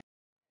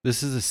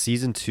This is a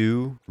season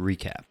 2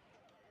 recap.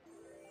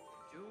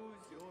 Choose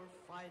your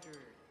fighter.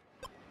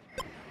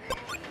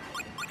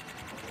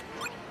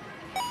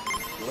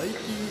 Slightly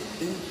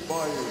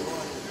inspired.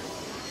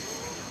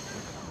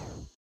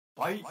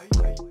 Fight.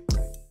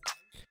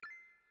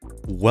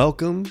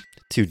 Welcome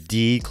to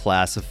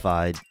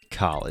Declassified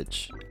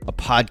College, a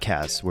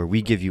podcast where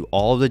we give you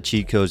all the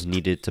cheat codes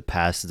needed to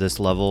pass this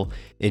level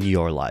in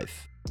your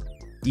life.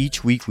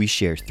 Each week, we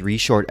share 3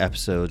 short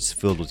episodes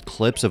filled with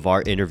clips of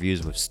our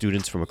interviews with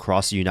students from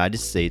across the United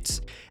States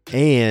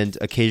and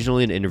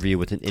occasionally an interview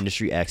with an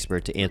industry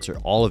expert to answer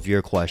all of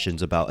your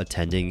questions about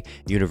attending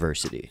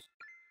university.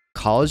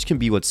 College can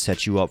be what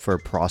sets you up for a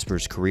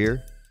prosperous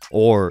career,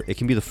 or it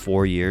can be the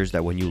 4 years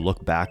that when you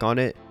look back on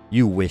it,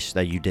 you wish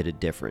that you did it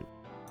different.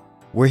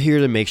 We're here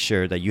to make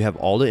sure that you have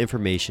all the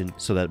information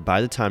so that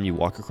by the time you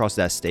walk across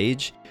that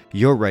stage,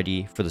 you're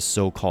ready for the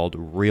so-called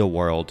real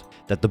world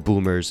that the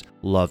boomers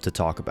love to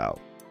talk about.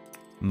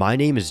 My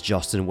name is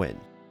Justin Wynn,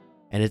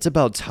 and it's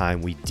about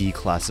time we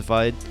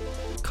declassified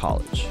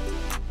college.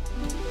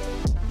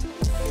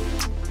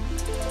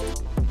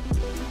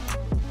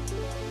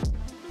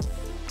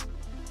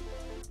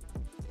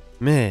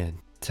 Man,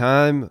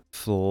 time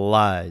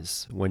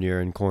flies when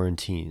you're in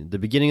quarantine. The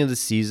beginning of the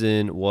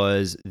season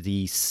was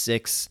the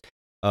 6th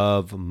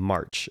of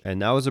March,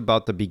 and that was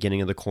about the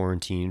beginning of the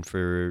quarantine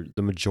for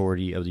the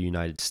majority of the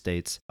United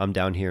States. I'm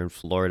down here in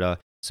Florida,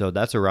 so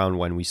that's around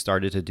when we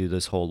started to do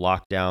this whole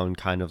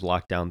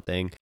lockdown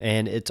thing,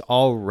 and it's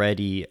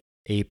already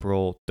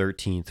April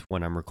 13th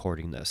when I'm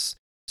recording this.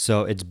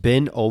 So it's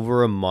been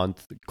over a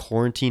month.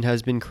 Quarantine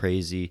has been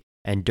crazy.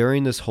 And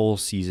during this whole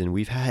season,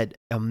 we've had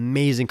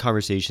amazing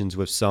conversations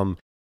with some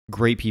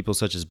great people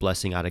such as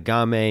Blessing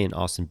Adegame and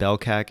Austin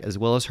Belkak, as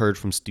well as heard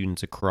from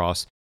students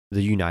across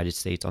the United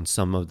States on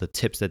some of the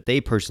tips that they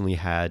personally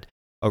had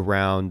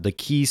around the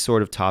key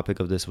sort of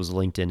topic of this was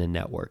LinkedIn and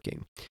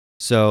networking.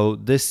 So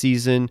this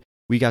season,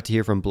 we got to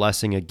hear from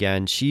Blessing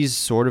again. She's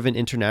sort of an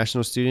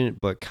international student,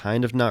 but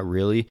kind of not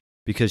really,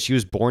 because she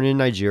was born in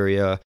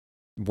Nigeria,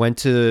 went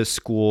to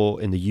school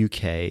in the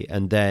UK,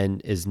 and then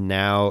is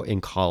now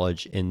in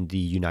college in the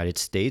United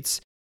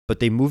States. But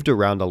they moved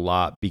around a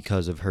lot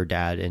because of her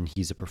dad, and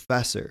he's a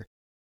professor.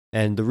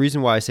 And the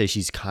reason why I say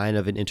she's kind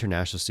of an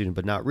international student,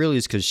 but not really,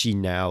 is because she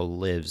now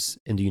lives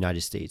in the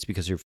United States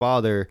because her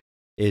father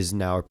is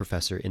now a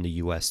professor in the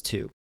US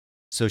too.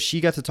 So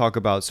she got to talk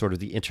about sort of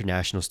the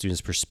international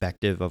student's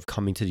perspective of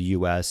coming to the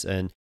US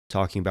and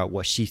talking about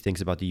what she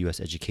thinks about the US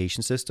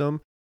education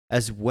system,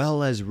 as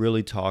well as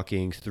really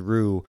talking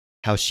through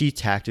how she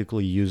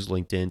tactically used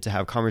LinkedIn to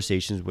have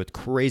conversations with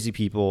crazy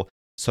people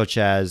such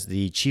as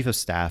the chief of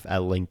staff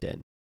at LinkedIn.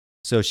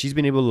 So she's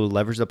been able to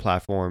leverage the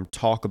platform,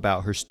 talk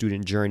about her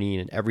student journey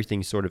and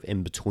everything sort of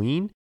in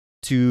between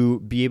to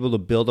be able to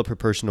build up her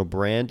personal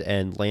brand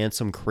and land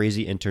some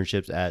crazy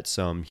internships at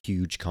some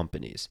huge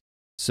companies.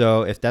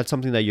 So if that's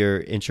something that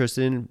you're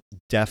interested in,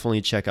 definitely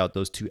check out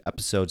those 2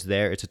 episodes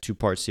there. It's a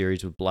 2-part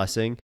series with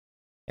Blessing,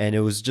 and it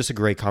was just a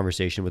great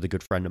conversation with a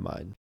good friend of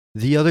mine.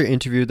 The other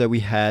interview that we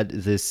had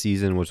this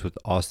season was with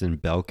Austin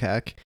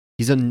Belkak.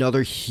 He's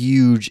another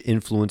huge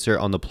influencer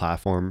on the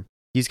platform.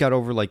 He's got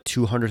over like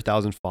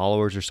 200,000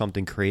 followers or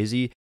something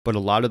crazy, but a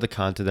lot of the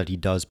content that he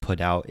does put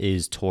out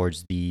is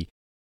towards the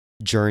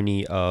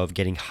journey of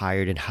getting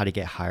hired and how to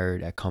get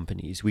hired at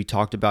companies. We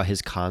talked about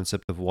his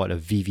concept of what a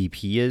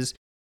VVP is,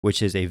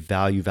 which is a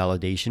value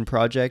validation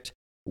project,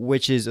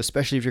 which is,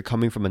 especially if you're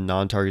coming from a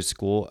non-target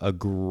school, a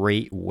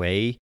great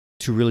way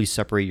to really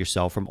separate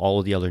yourself from all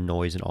of the other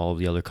noise and all of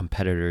the other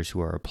competitors who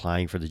are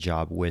applying for the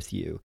job with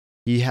you.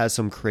 He has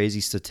some crazy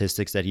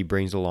statistics that he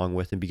brings along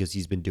with him because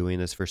he's been doing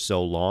this for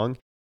so long.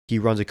 He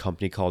runs a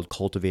company called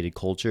Cultivated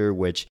Culture,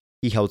 which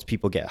he helps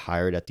people get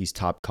hired at these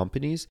top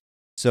companies.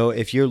 So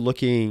if you're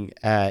looking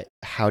at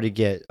how to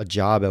get a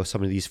job at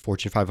some of these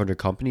Fortune 500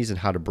 companies and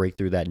how to break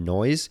through that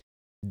noise,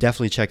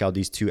 definitely check out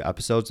these 2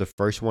 episodes. The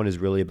first one is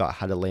really about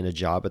how to land a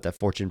job at that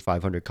Fortune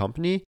 500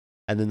 company.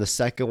 And then the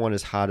second one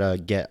is how to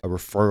get a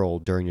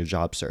referral during your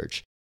job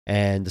search.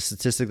 And the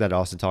statistic that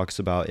Austin talks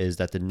about is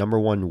that the number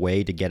one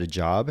way to get a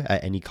job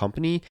at any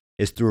company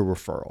is through a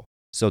referral.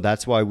 So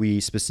that's why we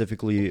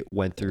specifically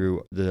went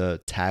through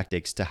the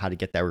tactics to how to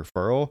get that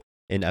referral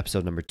in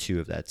episode number 2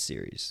 of that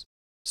series.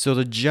 So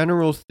the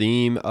general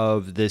theme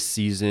of this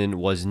season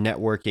was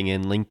networking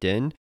and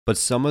LinkedIn, but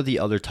some of the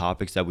other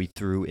topics that we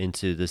threw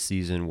into this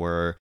season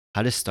were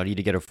how to study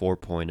to get a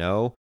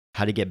 4.0,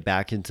 how to get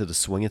back into the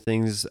swing of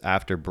things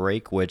after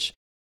break, which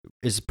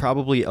is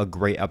probably a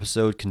great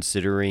episode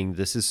considering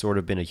this has sort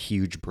of been a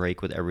huge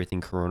break with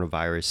everything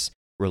coronavirus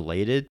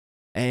related.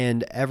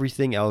 And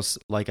everything else,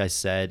 like I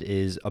said,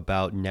 is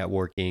about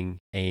networking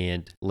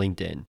and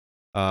LinkedIn.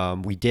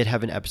 We did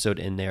have an episode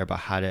in there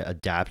about how to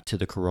adapt to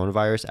the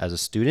coronavirus as a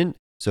student.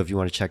 So if you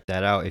want to check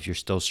that out, if you're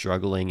still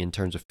struggling in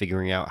terms of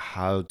figuring out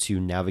how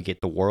to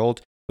navigate the world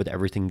with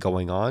everything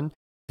going on,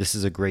 this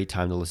is a great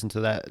time to listen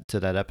to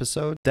that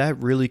episode. That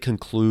really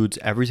concludes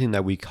everything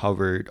that we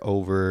covered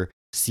over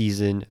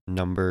season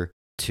number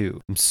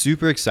 2. I'm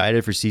super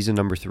excited for season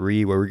number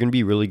 3, where we're going to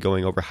be really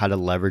going over how to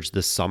leverage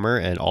the summer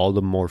and all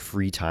the more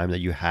free time that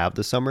you have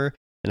this summer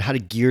and how to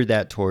gear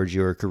that towards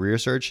your career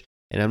search.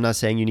 And I'm not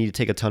saying you need to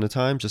take a ton of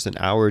time, just an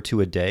hour or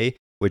two a day,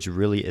 which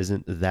really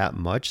isn't that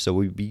much. So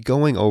we'll be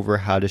going over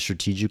how to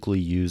strategically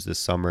use the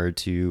summer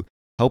to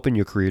help in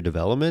your career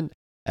development,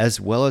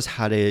 as well as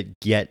how to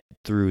get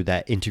through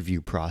that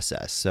interview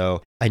process.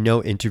 So I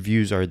know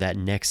interviews are that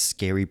next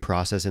scary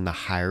process in the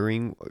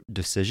hiring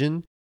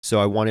decision. So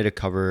I wanted to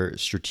cover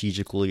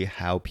strategically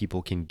how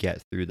people can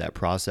get through that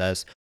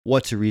process,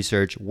 what to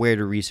research, where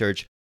to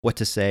research, what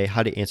to say,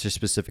 how to answer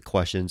specific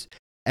questions,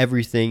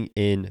 everything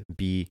in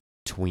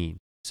between.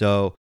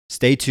 So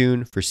stay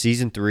tuned for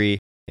season 3,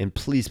 and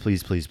please,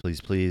 please, please,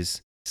 please,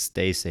 please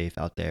stay safe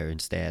out there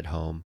and stay at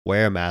home.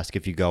 Wear a mask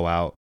if you go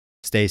out.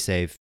 Stay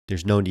safe.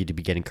 There's no need to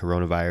be getting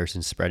coronavirus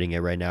and spreading it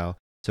right now.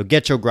 So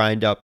get your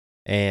grind up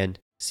and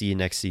see you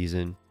next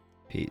season.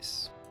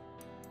 Peace.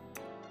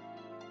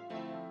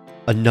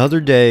 Another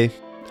day,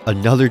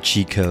 another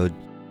cheat code,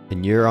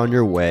 and you're on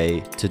your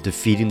way to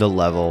defeating the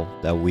level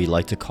that we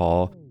like to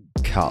call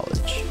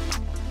college.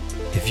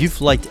 If you've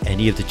liked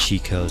any of the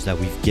cheat codes that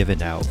we've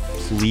given out,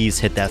 please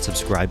hit that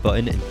subscribe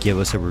button and give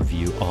us a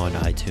review on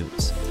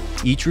iTunes.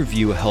 Each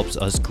review helps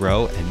us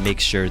grow and make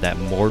sure that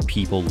more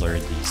people learn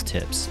these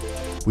tips.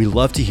 We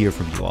love to hear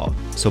from you all,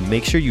 so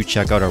make sure you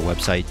check out our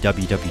website,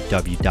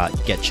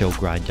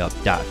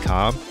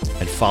 www.getchogrindup.com,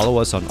 and follow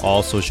us on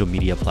all social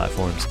media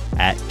platforms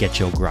at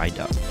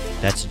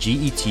GetChoGrindUp. That's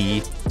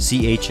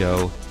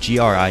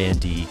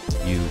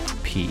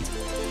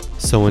GetChoGrindup.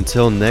 So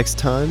until next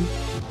time,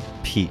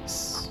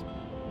 peace.